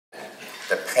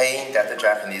the pain that the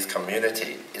Japanese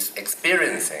community is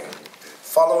experiencing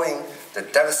following the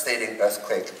devastating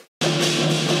earthquake.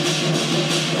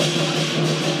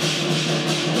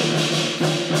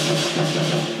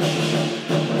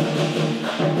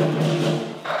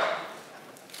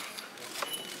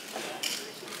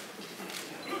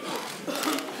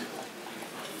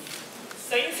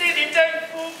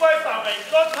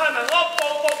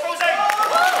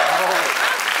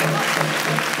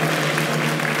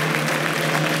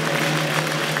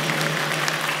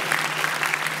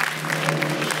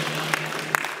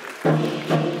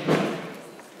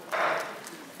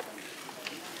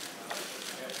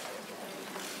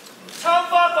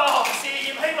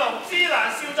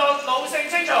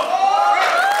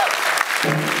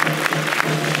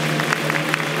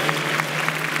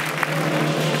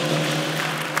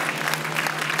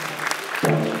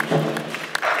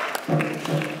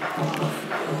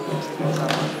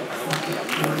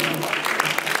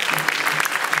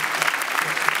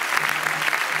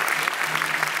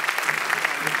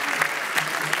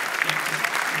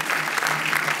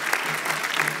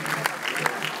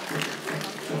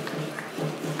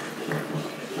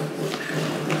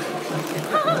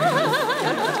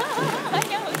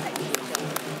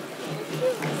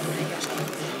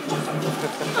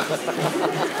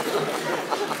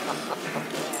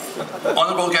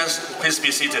 Honorable guests, please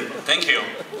be seated. Thank you.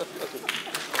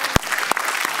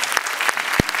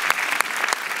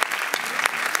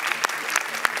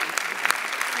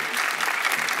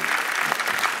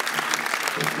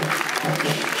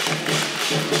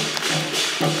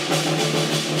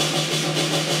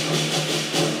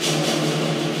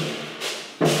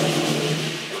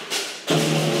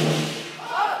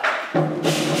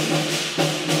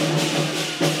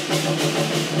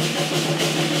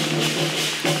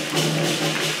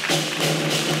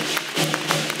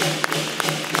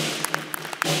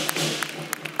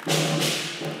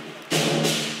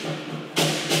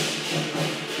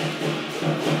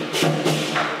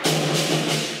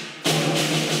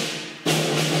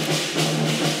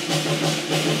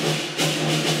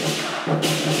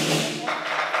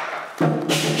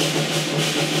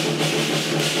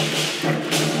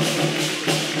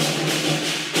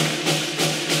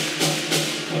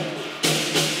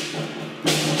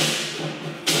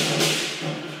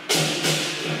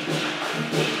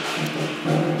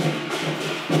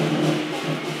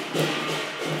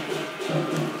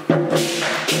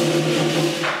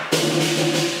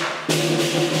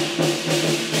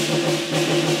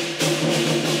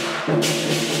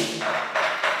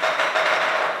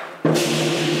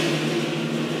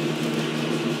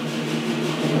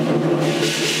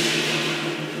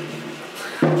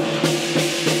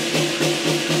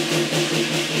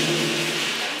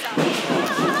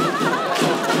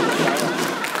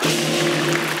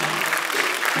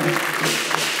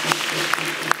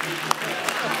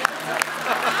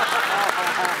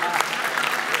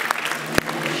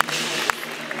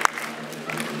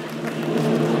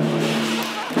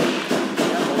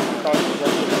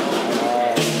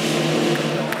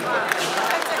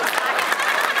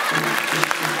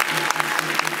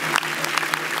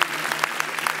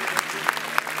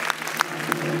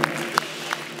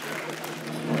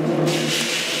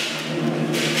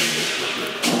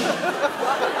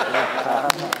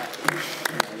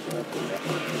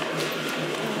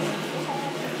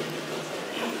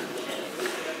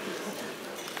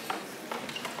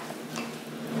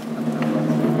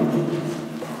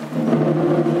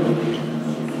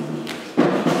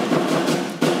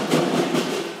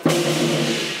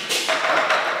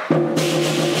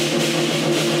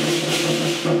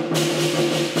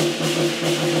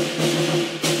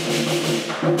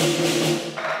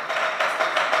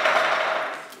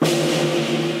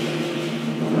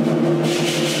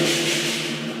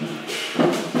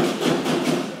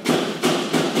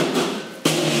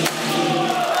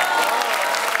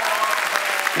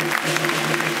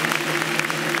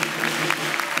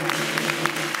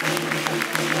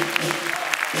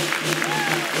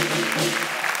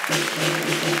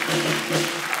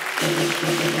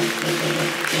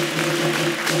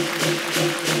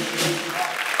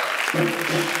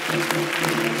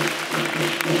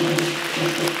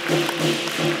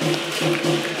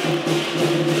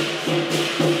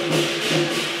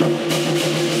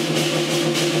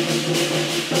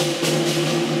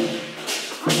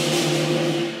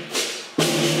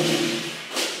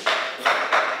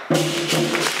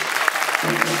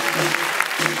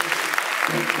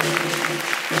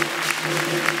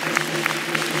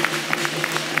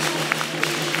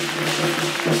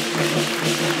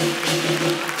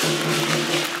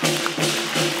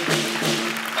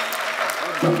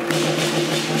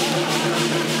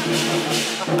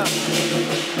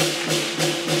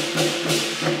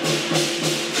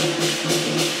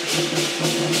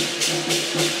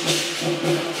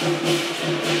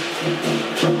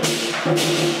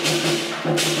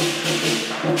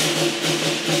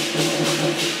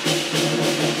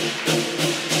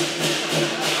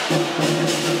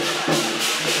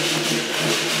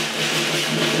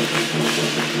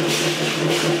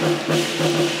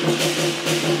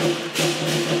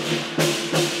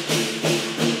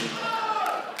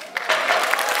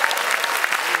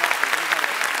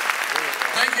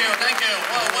 Thank you.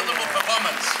 What a wonderful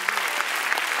performance.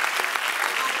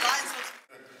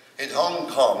 In Hong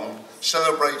Kong,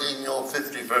 celebrating your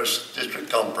 51st District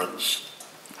Conference.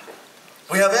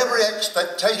 We have every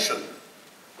expectation.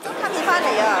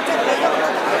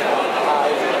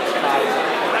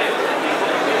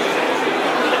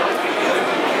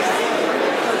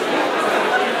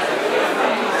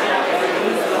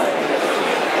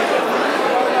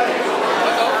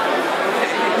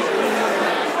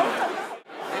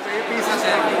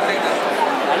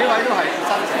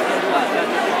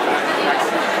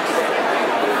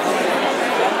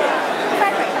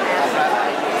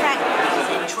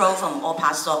 From all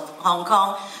parts of Hong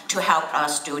Kong to help our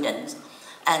students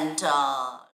and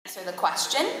answer the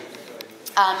question.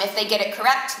 If they get it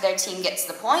correct, their team gets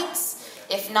the points.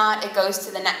 If not, it goes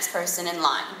to the next person in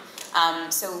line.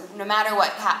 So no matter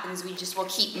what happens, we just will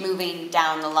keep moving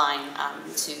down the line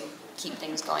to keep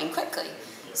things going quickly.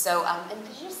 So, and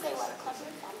could you just say what club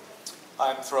you're from?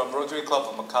 I'm from Rotary Club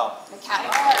of Macau. Macau.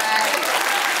 Right.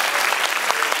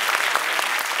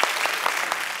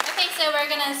 Okay, so we're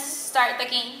gonna start the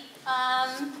game.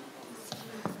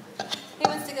 Who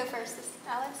wants to go first?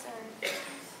 Alex or?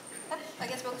 Oh, I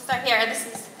guess we'll start here. This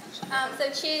is so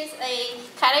choose a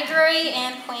category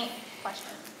and point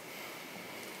question.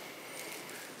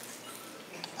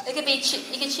 It could be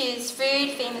you could choose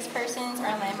food, famous persons, or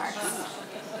landmarks.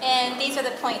 And these are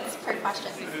the points per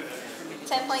question.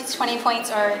 10 points, 20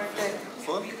 points, or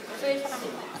Food? Food for how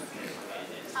many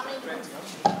points? How many points?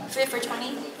 Food for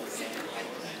 20.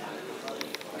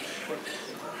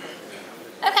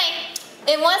 Okay,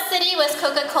 in what city was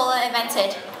Coca-Cola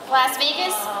invented? Las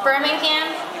Vegas,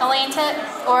 Birmingham, Atlanta,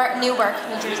 or Newark,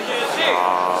 New Jersey?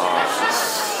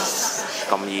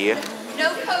 No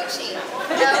coaching.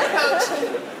 No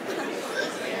coaching.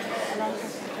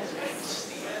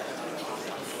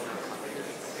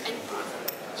 And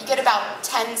you get about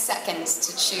 10 seconds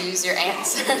to choose your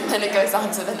answer, and then it goes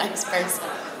on to the next person.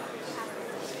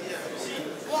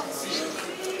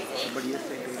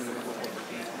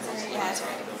 Yeah, that's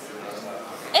right.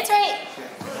 It's right.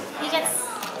 He gets.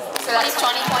 So that's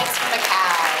 20 points for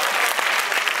Macau.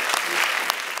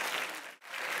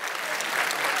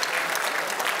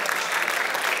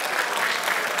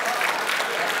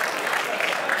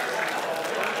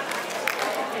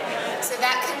 So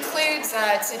that concludes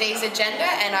today's agenda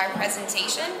and our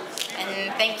presentation.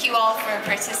 And thank you all for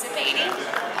participating.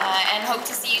 And hope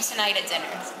to see you tonight at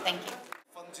dinner. So thank you.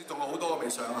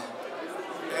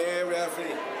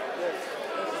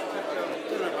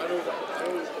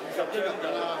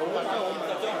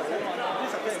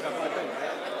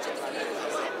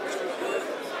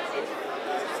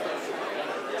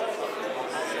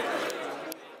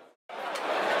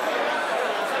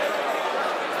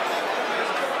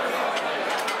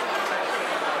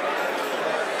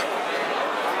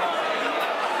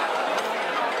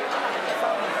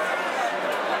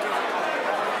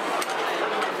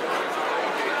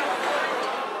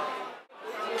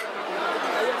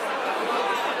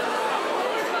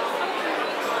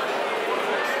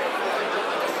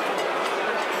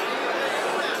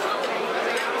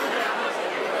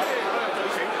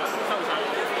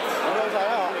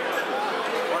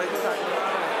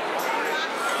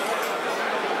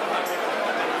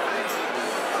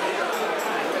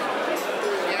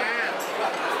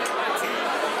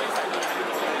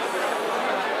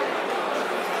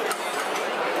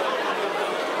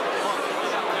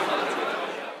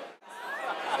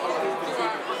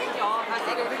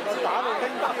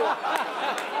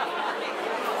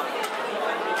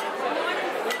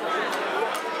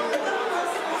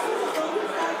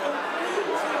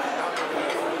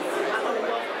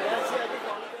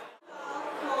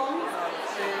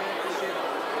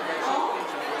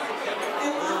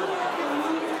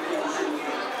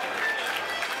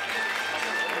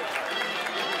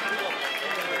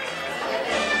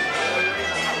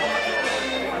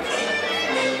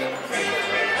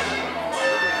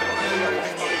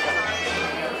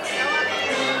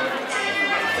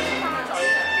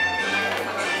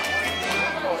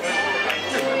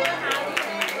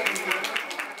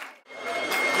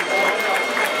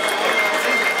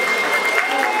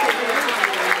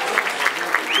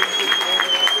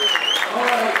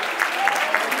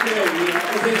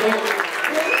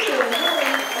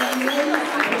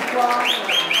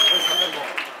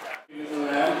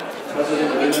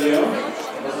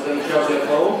 Joseph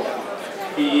Ho,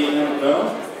 P.E. Mel,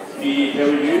 P.E.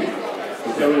 Terry Yu,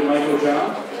 Terry Michael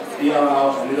Zhang,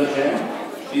 D.R. Lisa Chen,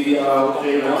 D.D.R.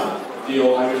 J1, D.O.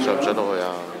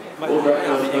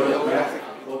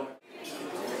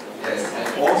 Yes, and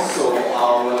also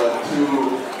our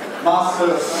two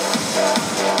masters.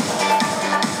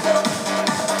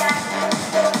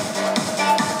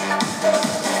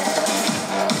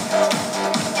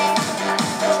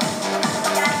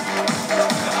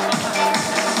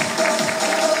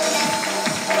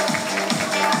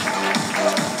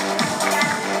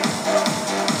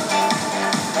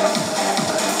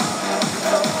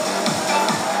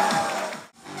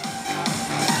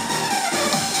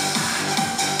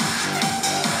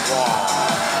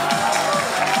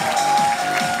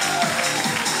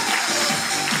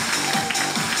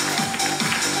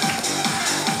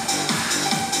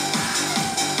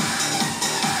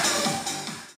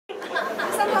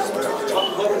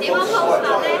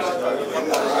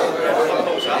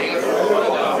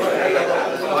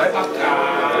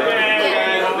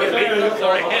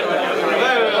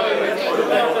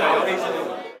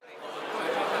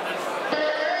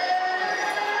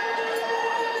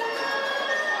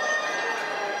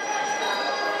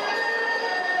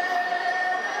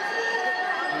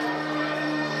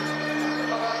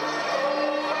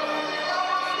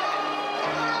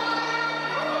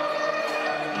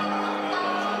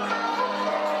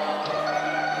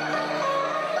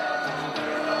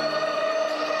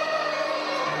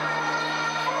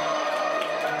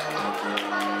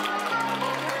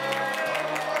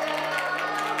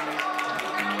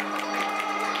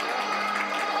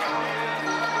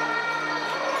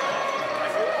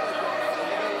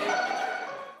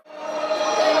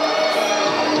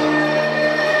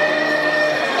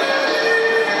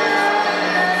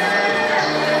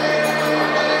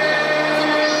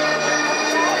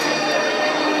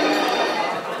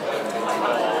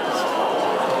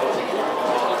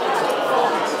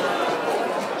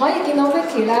可以見到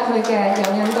Vicky 咧，佢嘅柔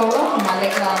韌度啦，同埋力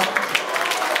量，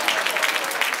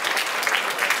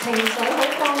情緒好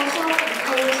放鬆、輕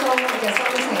鬆嘅心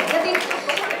情，一啲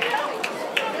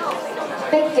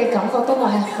逼嘅感覺都係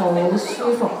好舒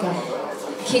服嘅。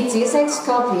蝎子式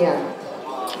Scorpion，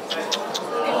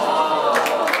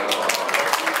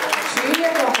 處於一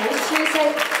個好舒適、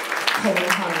平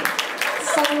衡、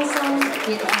身心結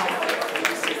合，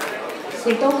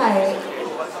亦都係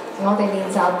我哋練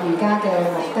習瑜伽嘅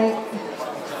目的。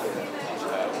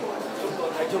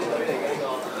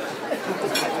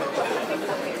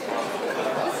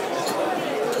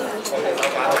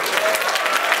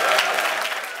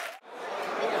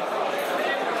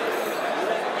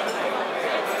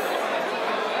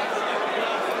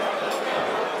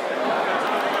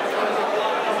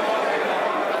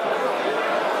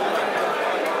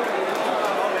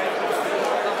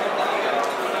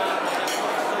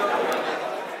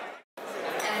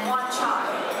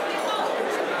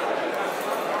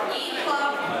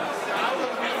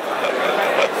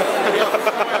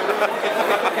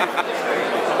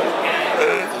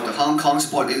Hong Kong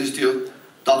Sport Institute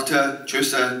Dr.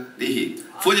 Trisha Leahy，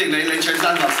 歡迎你李翠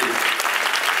珊博士。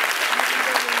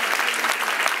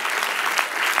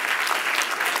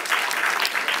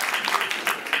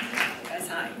唔該晒，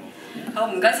好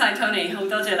唔該晒 Tony， 好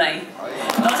多謝你，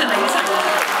多謝你嘅承諾。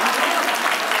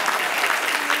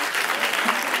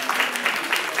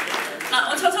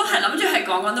我初初係諗住係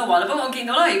講廣東話啦，不過我見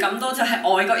到啦，咁多就係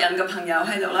外國人嘅朋友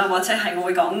喺度啦，或者係我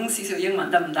會講少少英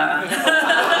文得唔得啊？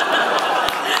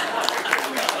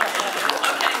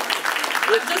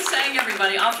 I'm just saying,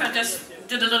 everybody, after I just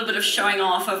did a little bit of showing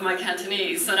off of my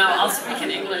Cantonese, so now I'll speak in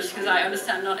English because I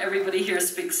understand not everybody here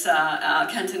speaks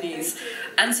Cantonese.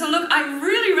 And so look, I'm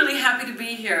really, really happy to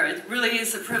be here. It really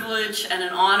is a privilege and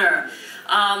an honor.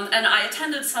 And I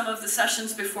attended some of the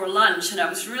sessions before lunch, and I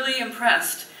was really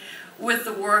impressed with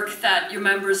the work that your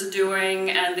members are doing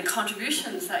and the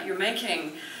contributions that you're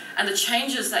making and the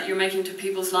changes that you're making to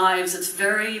people's lives. It's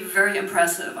very, very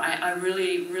impressive. I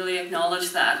really, really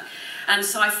acknowledge that. And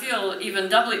so I feel even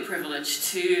doubly privileged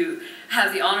to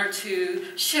have the honor to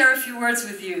share a few words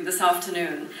with you this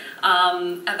afternoon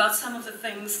about some of the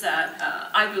things that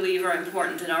I believe are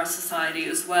important in our society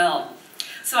as well.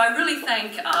 So I really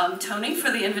thank Tony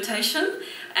for the invitation,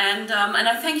 and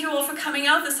I thank you all for coming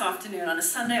out this afternoon on a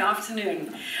Sunday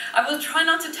afternoon. I will try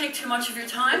not to take too much of your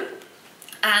time,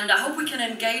 and I hope we can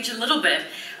engage a little bit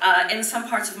in some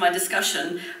parts of my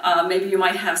discussion. Maybe you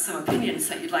might have some opinions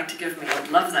that you'd like to give me. I'd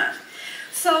love that.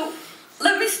 So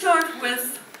let me start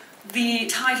with the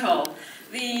title,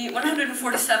 the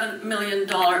 $147 million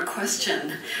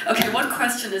question. Okay, what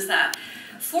question is that?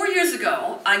 4 years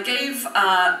ago, I gave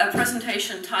a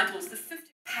presentation titled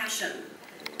passion,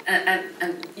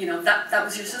 and you know, that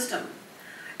was your system.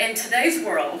 In today's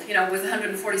world, you know, with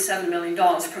 $147 million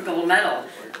per gold medal,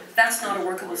 that's not a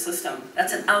workable system.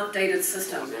 That's an outdated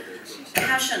system.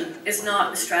 Passion is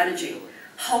not a strategy.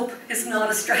 Hope is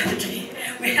not a strategy.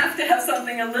 We have to have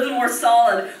something a little more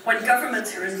solid when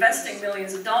governments are investing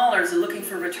millions of dollars and looking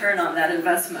for return on that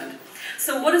investment.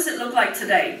 So what does it look like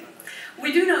today?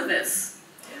 We do know this.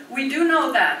 We do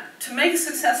know that to make a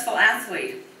successful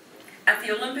athlete at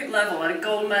the Olympic level, at a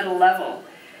gold medal level,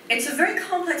 it's a very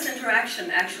complex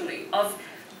interaction, actually, of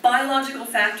biological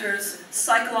factors,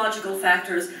 psychological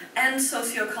factors, and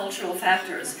sociocultural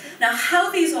factors. Now, how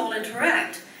these all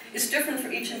interact is different for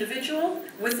each individual,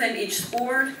 within each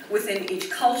sport, within each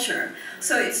culture.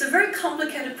 So it's a very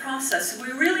complicated process.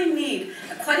 We really need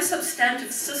quite a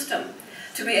substantive system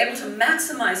to be able to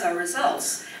maximize our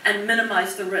results and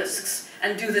minimize the risks,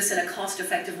 and do this in a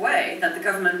cost-effective way that the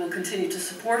government will continue to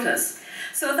support us.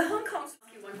 So the Hong Kong, I'll ask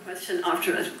you one question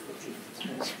after it.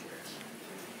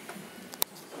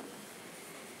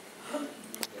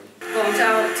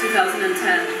 Guangzhou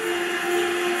 2010.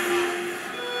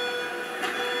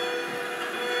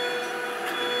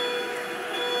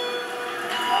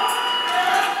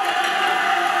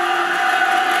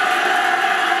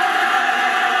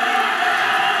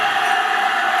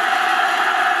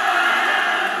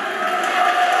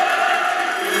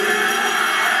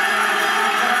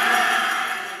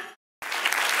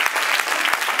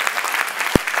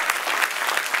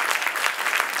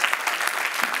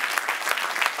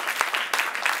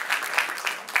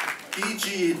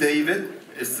 David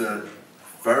is a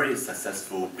very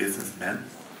successful businessman.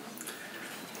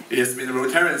 He has been a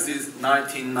Rotarian since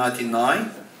 1999,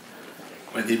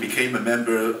 when he became a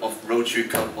member of Rotary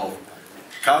Club of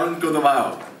Kowloon Golden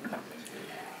Mile.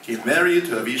 He married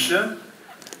to Avisha,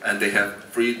 and they have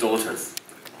 3 daughters.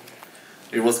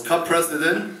 He was club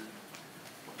president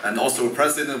and also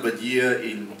president of the year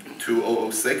in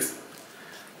 2006,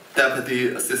 deputy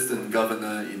assistant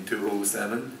governor in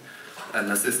 2007, and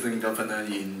assistant governor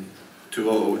in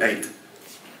 2008.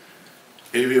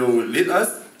 He will lead us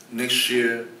next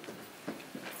year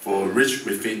for Rich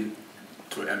Within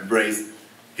to embrace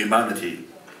humanity.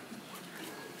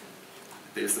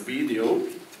 There's a video.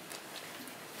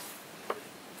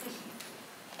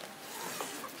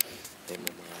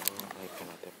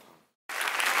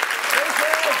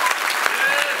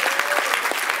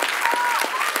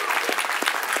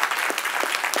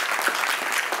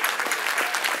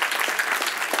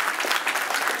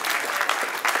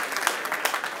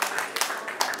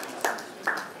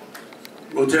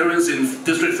 Rotarians in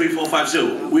District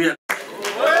 3450, we are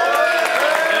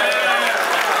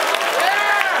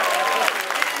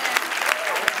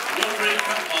Rotary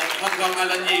Club of Hong Kong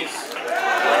Island East.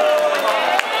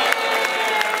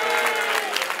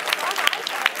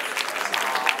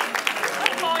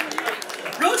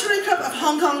 Rotary Club of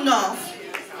Hong Kong North.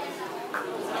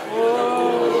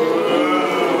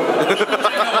 Rotary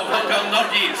Club of Hong Kong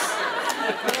Northeast.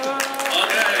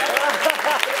 Okay.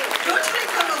 Rotary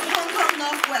Club of Hong Kong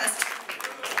Northwest.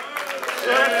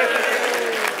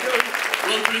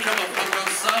 Rotary Club of Hong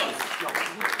Kong South.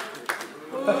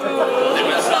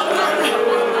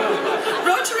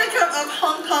 Rotary Club of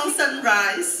Hong Kong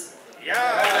Sunrise.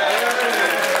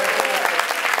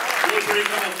 Rotary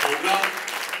Club of Hougang.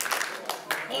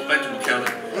 Oh, back to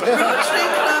McKellar. Rotary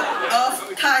Club of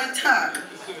Tai Tak.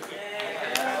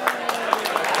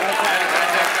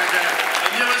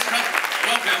 Nearest Club,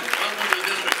 welcome to the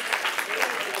district.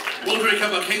 Rotary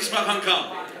Club of Kings Park, Hong Kong.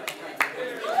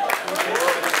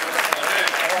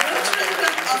 Rotary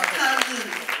Club of Kowloon.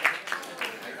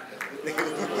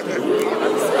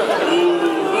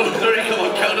 Rotary Club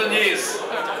of Kowloon East.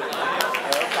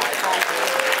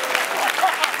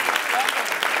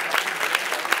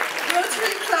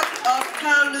 Rotary Club of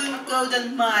Kowloon Golden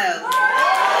Mile.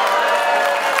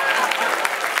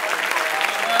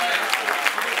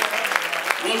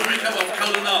 Rotary Club of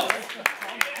Kowloon North.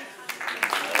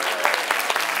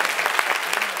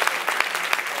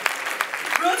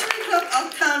 Rotary Club of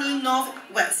Kowloon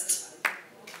Northwest.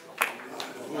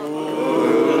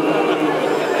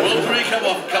 Rotary Club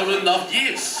of Kowloon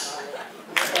Northeast.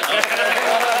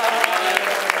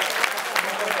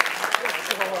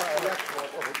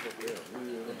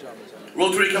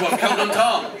 Rotary Club of Kowloon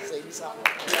Town.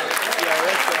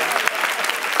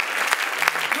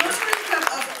 Rotary Club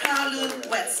of Kowloon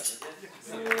West.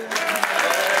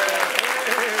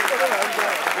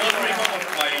 Rotary Club of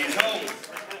Kaizhou.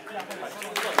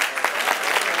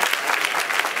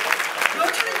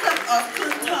 Rotary Club of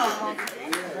Kuntong.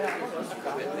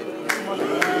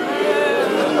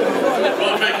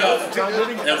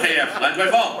 Rotary Club 有氣啊，蘭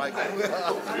桂坊。有呢度呢位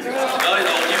好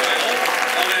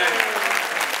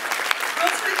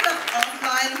 ，OK。Rotary Club of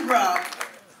Lion Rock.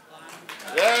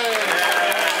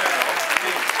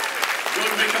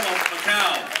 Rotary Club of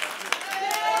Macau.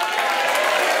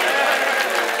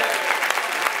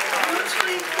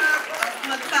 Rotary Club of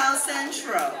Macau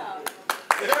Central.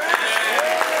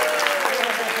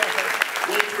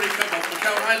 Rotary Club of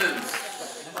Macau Islands.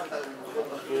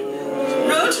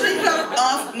 Rotary Club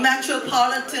of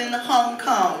Metropolitan Hong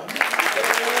Kong.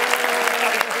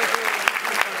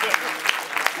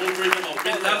 Rotary Club of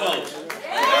Mid Level.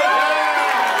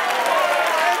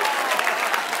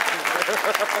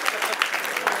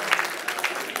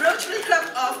 Rotary Club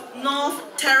of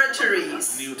North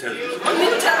Territories. New Territories.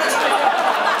 New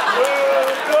Territories.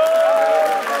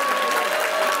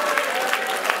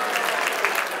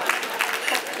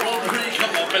 Rotary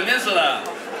Club of Peninsula.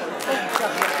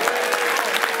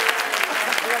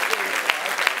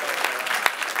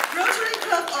 Rotary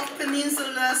Club of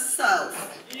Peninsula South.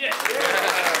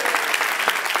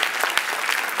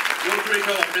 Rotary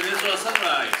Club of Peninsula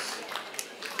Sunrise.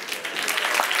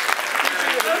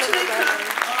 Rotary Club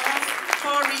of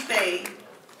Tory Bay.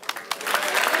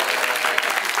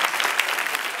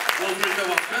 Rotary Club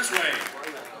of Expressway.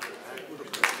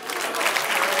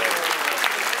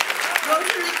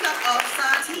 Rotary Club of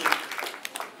Sati.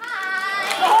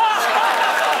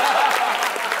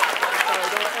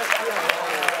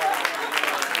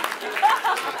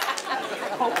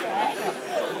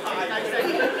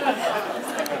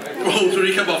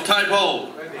 Rotary Club of Tai Po.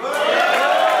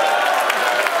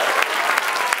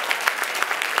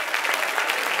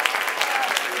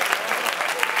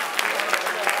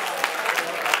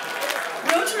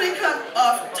 Rotary Club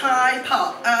of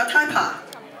Taipa.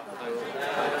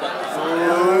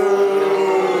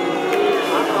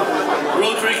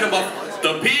 Rotary Club of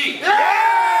The Peak.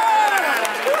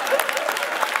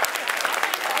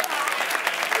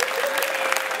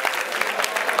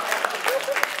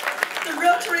 The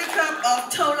Rotary Club of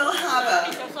Total Harbour.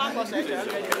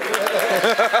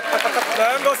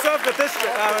 兩個 serve 嘅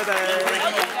district 啊，佢哋。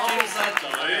尖沙咀。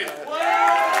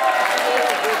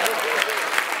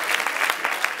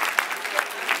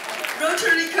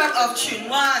Rotary Club of 荃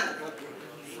灣.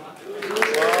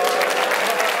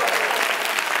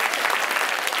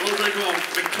 Rotary Club of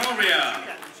Victoria.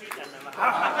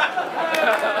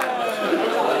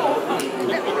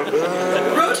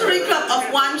 Rotary Club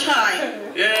of Wan Chai.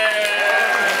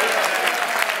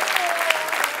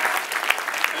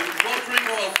 And Rotary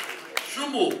Club of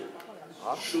Shumu.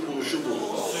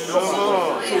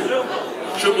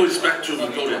 Shumu is back to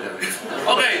Mongolia then.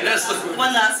 Okay, that's the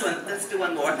One last one. Let's do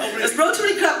one more. It's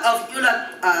Rotary Club of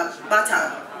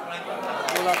Ulaanbaatar.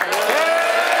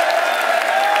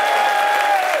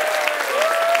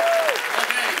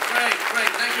 Great.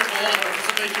 Thank you for all the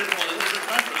participation for the district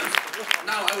conference.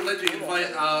 Now I would like to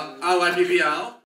invite our IPPL